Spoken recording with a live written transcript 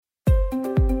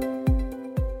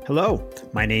Hello,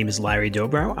 my name is Larry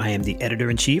Dobrow. I am the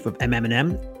editor-in-chief of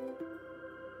MM&M.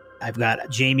 I've got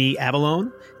Jamie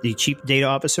Avalone, the Chief Data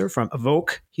Officer from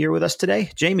Evoke, here with us today.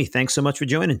 Jamie, thanks so much for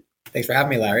joining. Thanks for having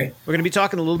me, Larry. We're going to be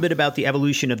talking a little bit about the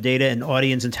evolution of data and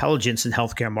audience intelligence in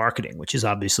healthcare marketing, which is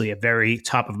obviously a very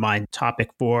top-of-mind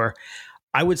topic for,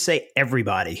 I would say,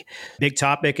 everybody. Big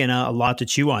topic and a lot to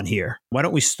chew on here. Why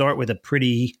don't we start with a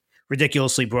pretty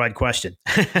ridiculously broad question?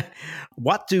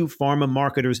 What do pharma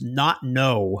marketers not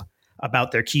know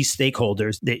about their key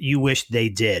stakeholders that you wish they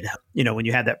did? You know, when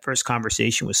you had that first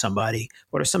conversation with somebody,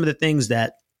 what are some of the things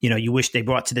that, you wish they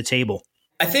brought to the table?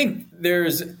 I think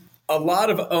there's a lot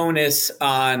of onus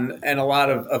on and a lot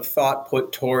of thought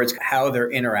put towards how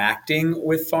they're interacting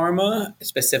with pharma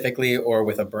specifically or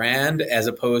with a brand, as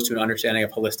opposed to an understanding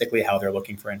of holistically how they're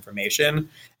looking for information.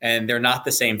 And they're not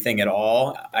the same thing at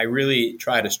all. I really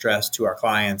try to stress to our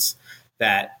clients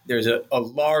that there's a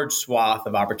large swath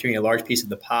of opportunity, a large piece of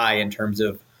the pie in terms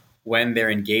of when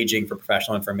they're engaging for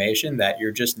professional information that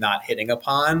you're just not hitting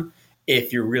upon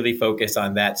if you're really focused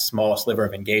on that small sliver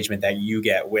of engagement that you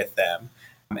get with them.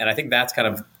 And I think that's kind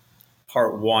of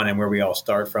part one, and where we all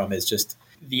start from is just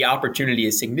the opportunity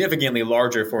is significantly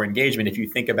larger for engagement if you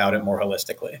think about it more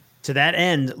holistically. To that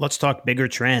end, let's talk bigger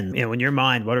trend. In your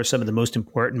mind, what are some of the most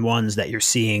important ones that you're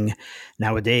seeing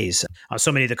nowadays?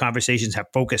 So many of the conversations have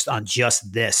focused on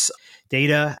just this.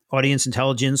 Data, audience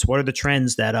intelligence, what are the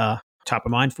trends that are top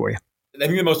of mind for you? I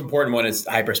think the most important one is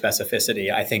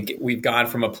hyperspecificity. I think we've gone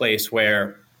from a place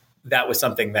where that was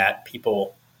something that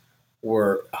people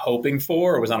were hoping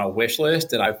for or was on a wish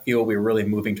list. And I feel we're really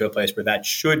moving to a place where that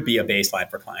should be a baseline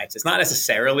for clients. It's not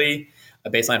necessarily a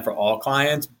baseline for all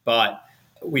clients, but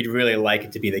we'd really like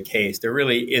it to be the case. There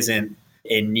really isn't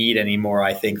a need anymore,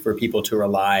 I think, for people to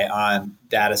rely on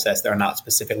data sets that are not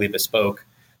specifically bespoke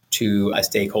to a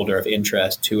stakeholder of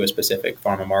interest, to a specific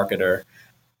pharma marketer.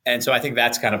 And so I think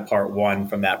that's kind of part one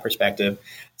from that perspective.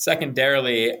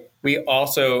 Secondarily, we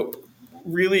also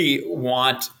really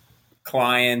want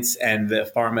clients and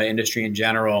the pharma industry in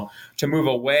general to move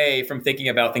away from thinking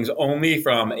about things only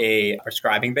from a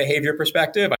prescribing behavior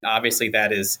perspective. Obviously,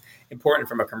 that is important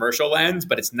from a commercial lens,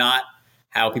 but it's not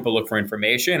how people look for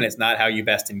information. It's not how you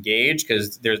best engage,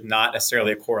 because there's not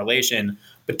necessarily a correlation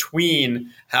between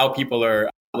how people are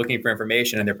looking for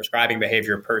information and their prescribing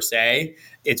behavior per se.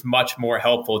 It's much more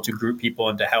helpful to group people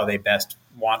into how they best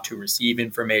want to receive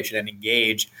information and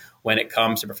engage when it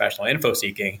comes to professional info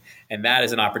seeking. And that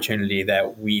is an opportunity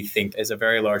that we think is a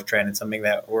very large trend and something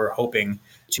that we're hoping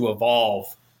to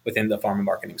evolve within the pharma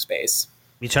marketing space.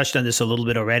 You touched on this a little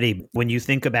bit already. When you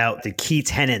think about the key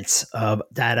tenets of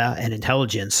data and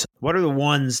intelligence, what are the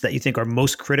ones that you think are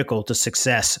most critical to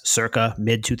success circa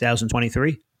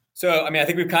mid-2023? So, I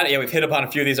think we've hit upon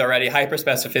a few of these already.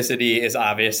 Hyperspecificity is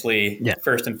obviously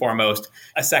first and foremost.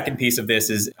 A second piece of this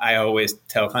is I always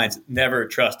tell clients, never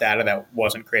trust data that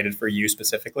wasn't created for you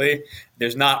specifically.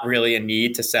 There's not really a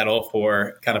need to settle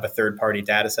for kind of a third-party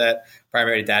data set.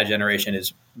 Primary data generation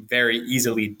is very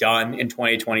easily done in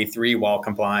 2023 while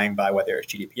complying by whether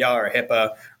it's GDPR or HIPAA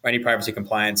or any privacy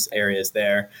compliance areas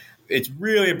there. It's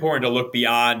really important to look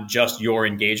beyond just your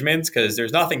engagements, because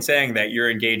there's nothing saying that you're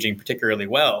engaging particularly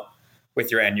well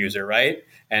with your end user, right?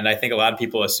 And I think a lot of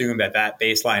people assume that that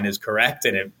baseline is correct,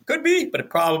 and it could be, but it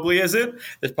probably isn't.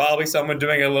 There's probably someone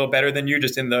doing it a little better than you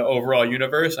just in the overall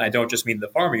universe. And I don't just mean the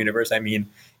pharma universe, I mean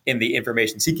in the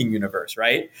information seeking universe,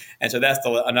 right? And so that's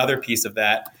another piece of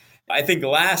that. I think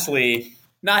lastly,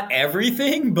 not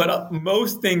everything, but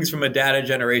most things from a data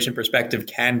generation perspective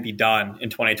can be done in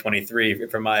 2023,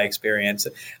 from my experience.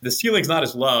 The ceiling's not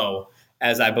as low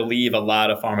as I believe a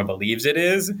lot of pharma believes it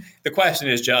is. The question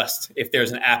is just if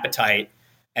there's an appetite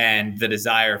and the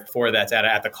desire for that data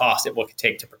at the cost it will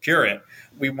take to procure it.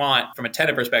 We want, from a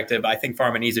tenant perspective, I think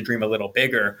pharma needs to dream a little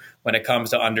bigger when it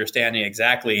comes to understanding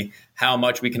exactly how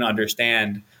much we can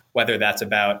understand, whether that's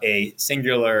about a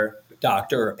singular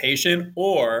doctor or patient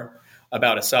or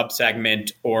about a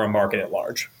subsegment or a market at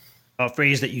large. A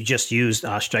phrase that you just used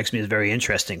strikes me as very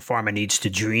interesting. Pharma needs to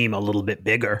dream a little bit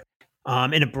bigger.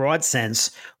 In a broad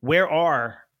sense, where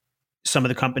are some of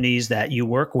the companies that you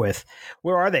work with?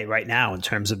 Where are they right now in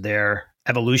terms of their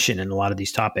evolution in a lot of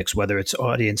these topics, whether it's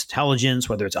audience intelligence,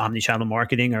 whether it's omnichannel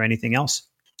marketing or anything else?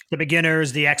 The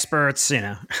beginners, the experts,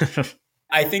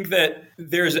 I think that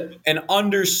there's an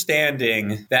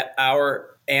understanding that our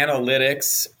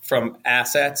analytics from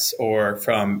assets or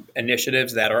from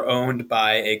initiatives that are owned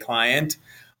by a client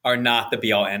are not the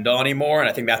be all end all anymore. And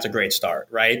I think that's a great start,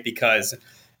 right? Because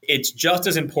it's just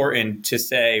as important to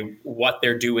say what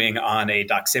they're doing on a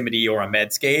Doximity or a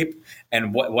Medscape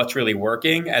and what's really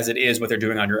working as it is what they're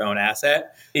doing on your own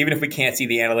asset, even if we can't see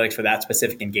the analytics for that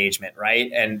specific engagement,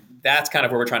 right? And that's kind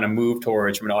of where we're trying to move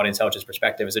towards from an audience intelligence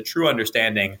perspective, is a true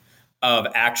understanding of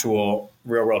actual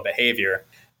real world behavior.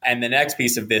 And the next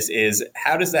piece of this is,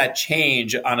 how does that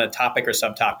change on a topic or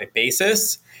subtopic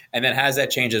basis? And then how does that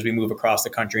change as we move across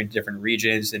the country into different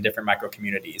regions and different micro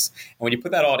communities? And when you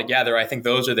put that all together, I think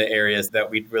those are the areas that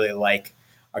we'd really like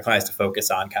our clients to focus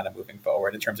on kind of moving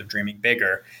forward in terms of dreaming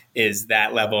bigger, is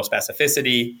that level of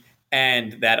specificity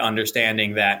and that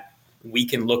understanding that we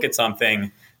can look at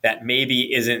something that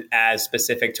maybe isn't as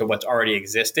specific to what's already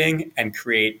existing and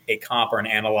create a comp or an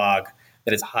analog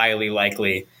that is highly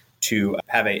likely to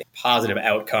have a positive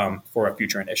outcome for a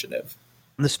future initiative.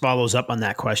 This follows up on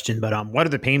that question, but what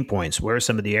are the pain points? Where are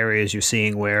some of the areas you're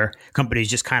seeing where companies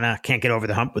just kind of can't get over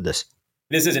the hump with this?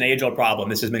 This is an age-old problem.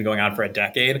 This has been going on for a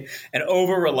decade. And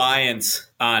over-reliance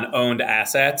on owned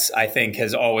assets, I think,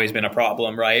 has always been a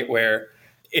problem, right? Where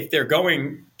if they're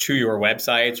going to your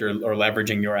websites or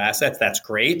leveraging your assets, that's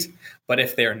great. But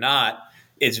if they're not,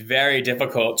 it's very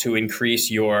difficult to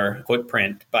increase your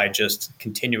footprint by just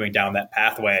continuing down that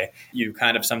pathway. You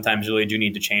kind of sometimes really do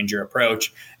need to change your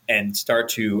approach and start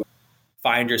to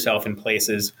find yourself in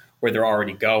places where they're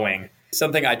already going.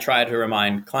 Something I try to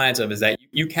remind clients of is that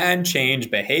you can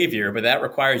change behavior, but that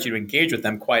requires you to engage with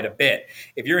them quite a bit.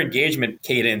 If your engagement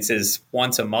cadence is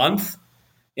once a month,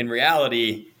 in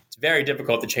reality, it's very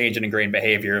difficult to change an ingrained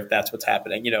behavior if that's what's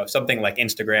happening. Something like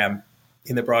Instagram,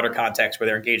 in the broader context where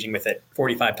they're engaging with it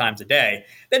 45 times a day,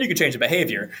 then you can change the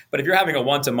behavior. But if you're having a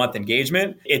once a month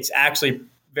engagement, it's actually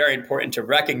very important to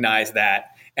recognize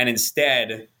that and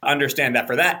instead understand that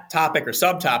for that topic or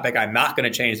subtopic, I'm not going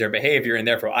to change their behavior, and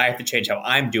therefore I have to change how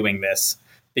I'm doing this,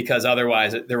 because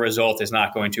otherwise the result is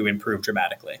not going to improve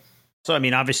dramatically. So,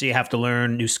 obviously you have to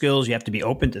learn new skills. You have to be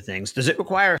open to things. Does it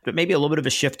require maybe a little bit of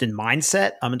a shift in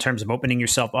mindset in terms of opening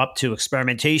yourself up to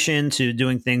experimentation, to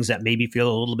doing things that maybe feel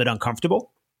a little bit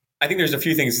uncomfortable? I think there's a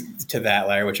few things to that,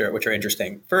 Larry, which are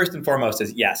interesting. First and foremost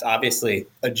is, yes, obviously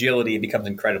agility becomes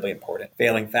incredibly important.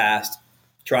 Failing fast,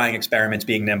 trying experiments,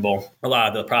 being nimble, a lot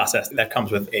of the process that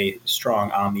comes with a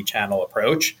strong omni-channel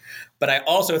approach. But I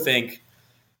also think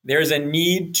there's a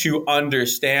need to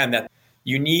understand that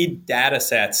you need data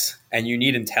sets and you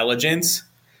need intelligence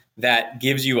that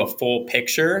gives you a full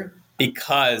picture,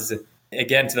 because,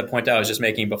 again, to the point I was just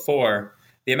making before,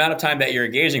 the amount of time that you're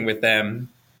engaging with them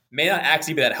may not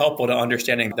actually be that helpful to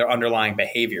understanding their underlying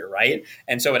behavior, right?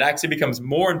 And so it actually becomes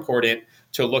more important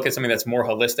to look at something that's more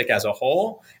holistic as a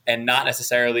whole and not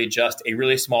necessarily just a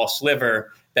really small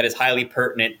sliver that is highly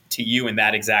pertinent to you in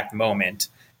that exact moment,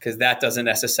 because that doesn't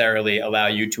necessarily allow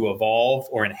you to evolve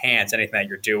or enhance anything that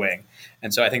you're doing.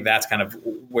 And so I think that's kind of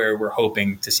where we're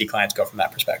hoping to see clients go from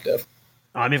that perspective.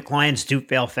 If clients do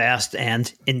fail fast,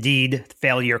 and indeed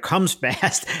failure comes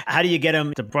fast, how do you get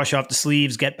them to brush off the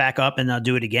sleeves, get back up, and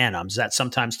do it again? Does that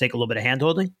sometimes take a little bit of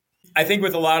hand-holding? I think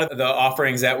with a lot of the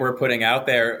offerings that we're putting out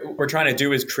there, what we're trying to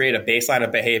do is create a baseline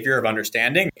of behavior of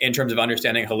understanding in terms of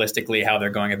understanding holistically how they're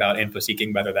going about info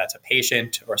seeking, whether that's a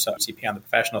patient or some CP on the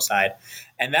professional side.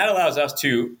 And that allows us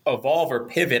to evolve or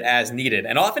pivot as needed.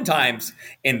 And oftentimes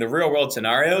in the real world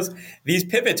scenarios, these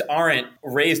pivots aren't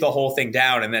raise the whole thing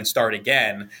down and then start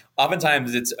again.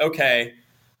 Oftentimes it's, okay,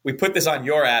 we put this on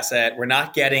your asset. We're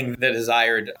not getting the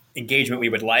desired engagement we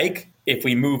would like. If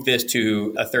we move this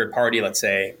to a third party, let's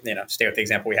say, stay with the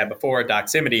example we had before,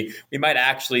 Doximity, we might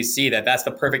actually see that that's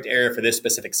the perfect area for this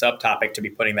specific subtopic to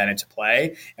be putting that into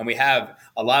play. And we have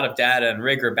a lot of data and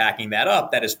rigor backing that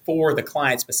up that is for the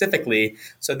client specifically.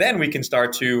 So then we can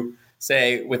start to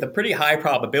say, with a pretty high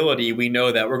probability, we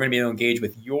know that we're going to be able to engage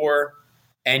with your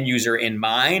end user in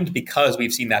mind because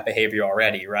we've seen that behavior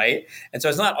already, right? And so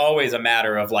it's not always a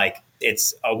matter of like,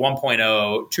 it's a 1.0,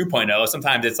 2.0.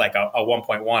 Sometimes it's like a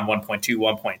 1.1, 1.2,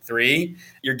 1.3.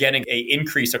 You're getting an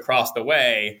increase across the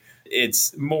way.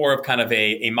 It's more of kind of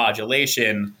a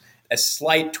modulation, a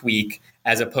slight tweak,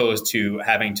 as opposed to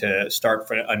having to start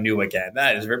from anew again.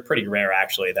 That is pretty rare,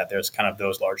 actually, that there's kind of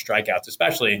those large strikeouts,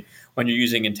 especially when you're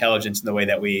using intelligence in the way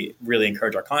that we really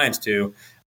encourage our clients to,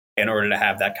 in order to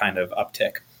have that kind of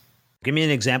uptick. Give me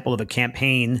an example of a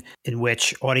campaign in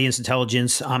which audience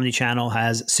intelligence omnichannel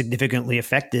has significantly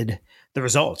affected the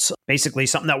results. Basically,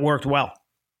 something that worked well.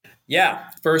 Yeah.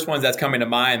 First one that's coming to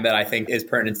mind that I think is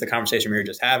pertinent to the conversation we were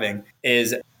just having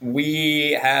is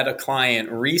we had a client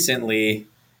recently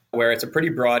where it's a pretty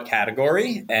broad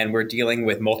category and we're dealing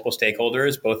with multiple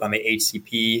stakeholders, both on the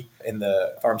HCP and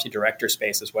the pharmacy director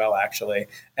space as well, actually.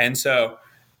 And so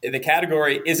the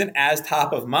category isn't as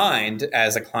top of mind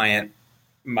as a client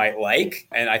might like.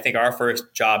 And I think our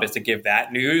first job is to give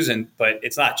that news. But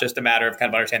it's not just a matter of kind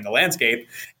of understanding the landscape.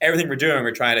 Everything we're doing,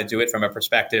 we're trying to do it from a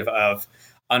perspective of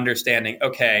understanding,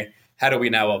 okay, how do we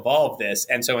now evolve this?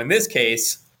 And so in this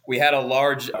case, we had a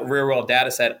large real world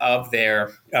data set of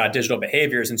their digital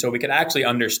behaviors. And so we could actually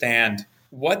understand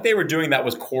what they were doing that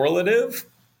was correlative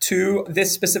to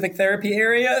this specific therapy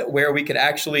area, where we could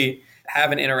actually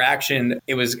have an interaction.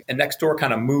 It was a next door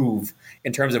kind of move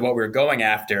in terms of what we were going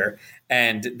after.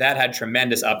 And that had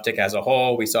tremendous uptick as a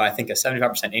whole. We saw, I think, a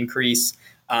 75% increase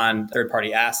on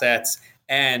third-party assets,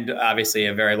 and obviously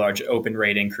a very large open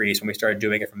rate increase when we started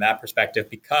doing it from that perspective,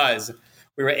 because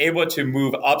we were able to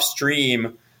move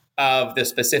upstream of the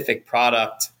specific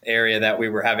product area that we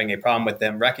were having a problem with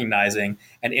them recognizing,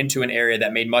 and into an area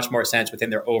that made much more sense within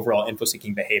their overall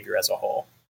info-seeking behavior as a whole.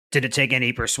 Did it take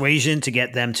any persuasion to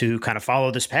get them to kind of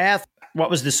follow this path? What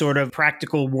was the sort of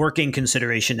practical working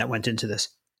consideration that went into this?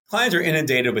 Clients are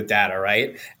inundated with data,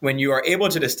 right? When you are able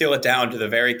to distill it down to the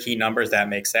very key numbers that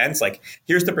make sense, like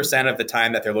here's the percent of the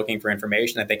time that they're looking for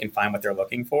information that they can find what they're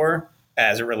looking for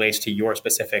as it relates to your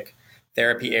specific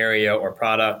therapy area or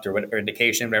product or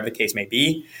indication, whatever the case may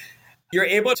be, you're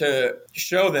able to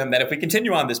show them that if we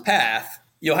continue on this path,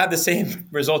 you'll have the same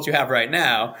results you have right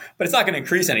now, but it's not going to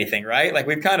increase anything, right? Like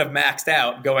we've kind of maxed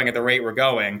out going at the rate we're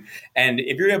going. And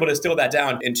if you're able to distill that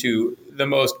down into the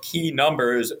most key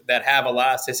numbers that have a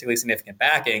lot of statistically significant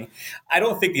backing, I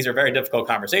don't think these are very difficult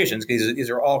conversations, because these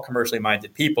are all commercially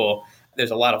minded people. There's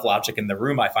a lot of logic in the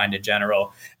room, I find, in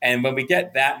general. And when we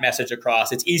get that message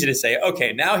across, it's easy to say,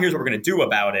 okay, now here's what we're going to do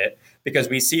about it, because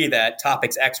we see that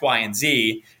topics X, Y, and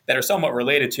Z that are somewhat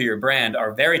related to your brand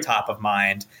are very top of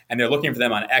mind, and they're looking for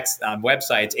them on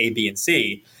websites A, B, and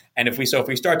C. And if we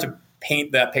start to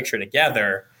paint that picture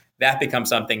together, that becomes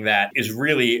something that is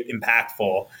really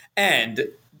impactful. And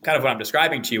kind of what I'm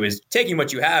describing to you is taking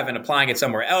what you have and applying it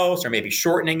somewhere else, or maybe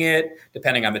shortening it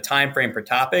depending on the time frame per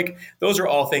topic. Those are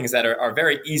all things that are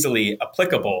very easily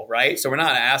applicable, right? So we're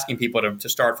not asking people to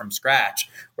start from scratch.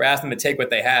 We're asking them to take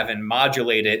what they have and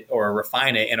modulate it or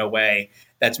refine it in a way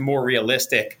that's more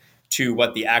realistic to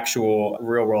what the actual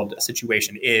real world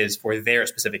situation is for their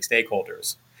specific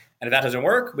stakeholders. And if that doesn't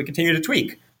work, we continue to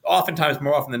tweak. Oftentimes,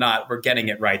 more often than not, we're getting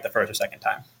it right the first or second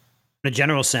time. In a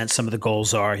general sense, some of the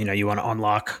goals are, you want to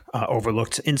unlock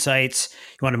overlooked insights.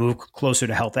 You want to move closer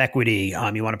to health equity.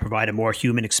 You want to provide a more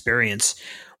human experience.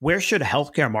 Where should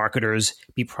healthcare marketers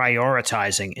be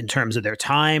prioritizing in terms of their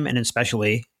time, and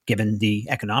especially given the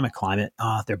economic climate,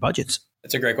 their budgets?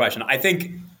 That's a great question. I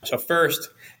think, so first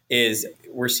is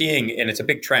we're seeing, and it's a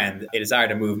big trend, a desire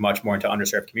to move much more into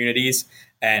underserved communities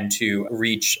and to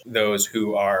reach those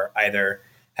who are either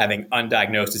having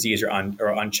undiagnosed disease or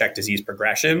unchecked disease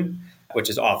progression, which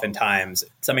is oftentimes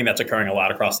something that's occurring a lot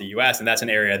across the US. And that's an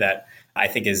area that I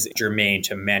think is germane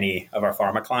to many of our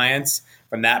pharma clients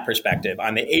from that perspective.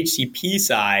 On the HCP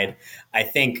side, I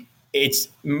think it's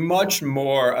much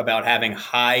more about having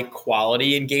high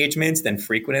quality engagements than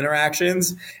frequent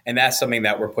interactions. And that's something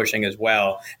that we're pushing as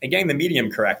well. And getting the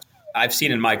medium correct. I've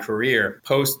seen in my career,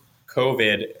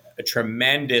 post-COVID, a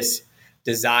tremendous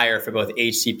desire for both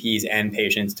HCPs and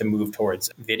patients to move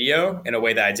towards video in a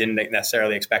way that I didn't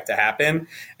necessarily expect to happen.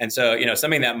 And so,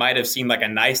 something that might have seemed like a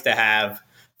nice to have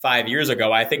 5 years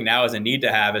ago, I think now is a need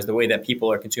to have, as the way that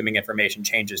people are consuming information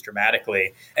changes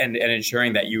dramatically, and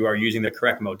ensuring that you are using the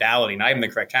correct modality, not even the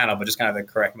correct channel, but just kind of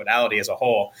the correct modality as a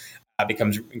whole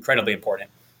becomes incredibly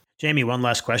important. Jamie, one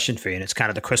last question for you, and it's kind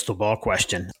of the crystal ball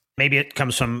question. Maybe it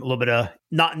comes from a little bit of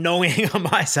not knowing on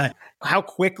my side. How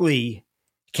quickly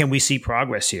can we see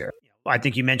progress here? I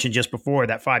think you mentioned just before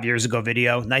that 5 years ago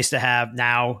video, nice to have.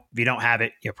 Now, if you don't have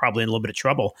it, you're probably in a little bit of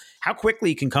trouble. How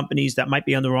quickly can companies that might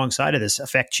be on the wrong side of this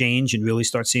affect change and really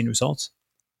start seeing results?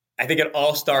 I think it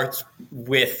all starts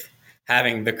with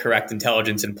having the correct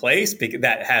intelligence in place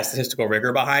that has statistical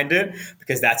rigor behind it,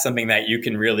 because that's something that you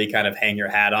can really kind of hang your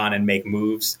hat on and make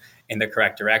moves in the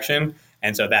correct direction.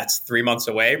 And so that's 3 months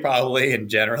away, probably, and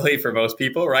generally for most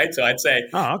people, right? So I'd say,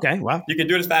 oh, okay, wow, you can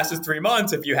do it as fast as 3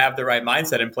 months if you have the right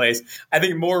mindset in place. I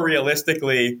think more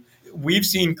realistically, we've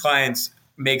seen clients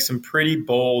make some pretty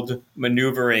bold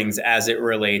maneuverings as it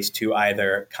relates to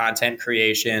either content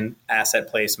creation, asset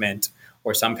placement,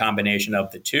 or some combination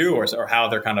of the two, or how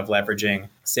they're kind of leveraging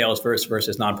sales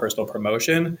versus non-personal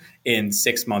promotion in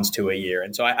 6 months to a year.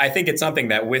 And so I think it's something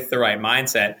that with the right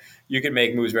mindset, you can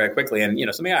make moves very quickly. And,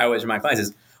 something I always remind clients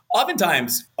is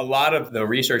oftentimes a lot of the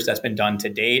research that's been done to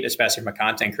date, especially from a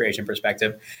content creation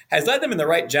perspective, has led them in the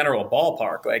right general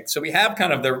ballpark. So we have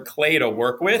kind of the clay to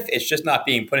work with. It's just not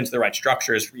being put into the right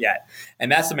structures yet.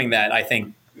 And that's something that I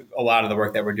think a lot of the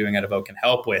work that we're doing at Evoke can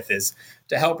help with, is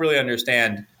to help really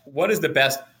understand what is the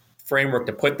best framework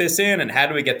to put this in, and how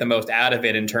do we get the most out of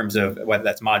it in terms of whether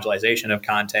that's modularization of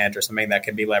content or something that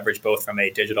can be leveraged both from a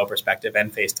digital perspective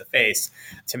and face-to-face.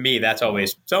 To me, that's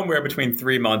always somewhere between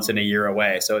 3 months and a year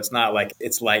away. So it's not like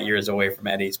it's light years away from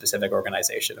any specific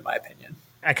organization, in my opinion.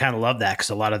 I kind of love that, because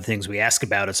a lot of the things we ask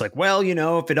about, it's like, well,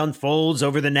 if it unfolds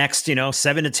over the next,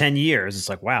 7 to 10 years, it's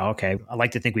like, wow, okay. I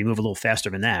like to think we move a little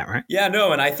faster than that, right? Yeah,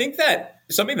 no. And I think that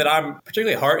something that I'm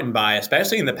particularly heartened by,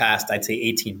 especially in the past, I'd say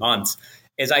 18 months,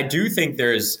 is I do think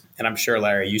there's, and I'm sure,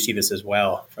 Larry, you see this as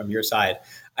well from your side,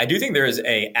 I do think there is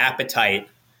a appetite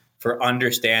for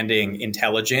understanding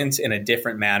intelligence in a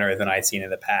different manner than I'd seen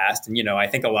in the past. And, I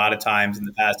think a lot of times in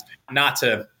the past, not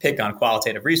to pick on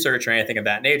qualitative research or anything of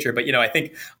that nature, but, I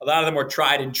think a lot of the more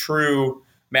tried and true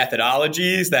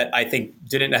methodologies that I think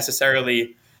didn't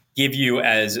necessarily give you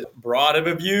as broad of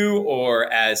a view or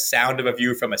as sound of a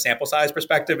view from a sample size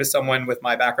perspective as someone with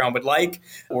my background would like,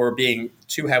 or being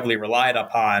too heavily relied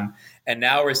upon. And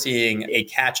now we're seeing a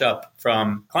catch up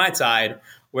from client side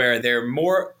where they're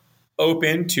more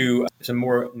open to some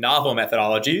more novel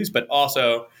methodologies, but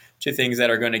also to things that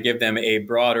are going to give them a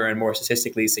broader and more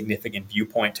statistically significant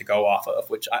viewpoint to go off of,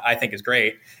 which I think is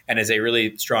great and is a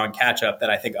really strong catch up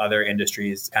that I think other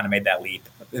industries kind of made that leap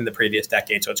in the previous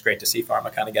decade. So it's great to see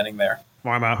pharma kind of getting there.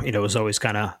 Pharma, was always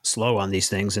kind of slow on these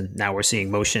things. And now we're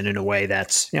seeing motion in a way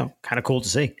that's, kind of cool to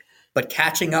see. But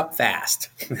catching up fast.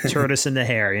 Tortoise in the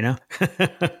hair,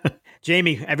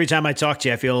 Jamie, every time I talk to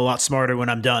you, I feel a lot smarter when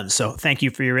I'm done. So thank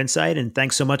you for your insight, and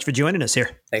thanks so much for joining us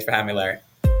here. Thanks for having me, Larry.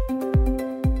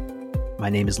 My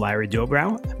name is Larry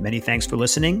Dobrow. Many thanks for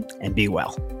listening, and be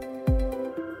well.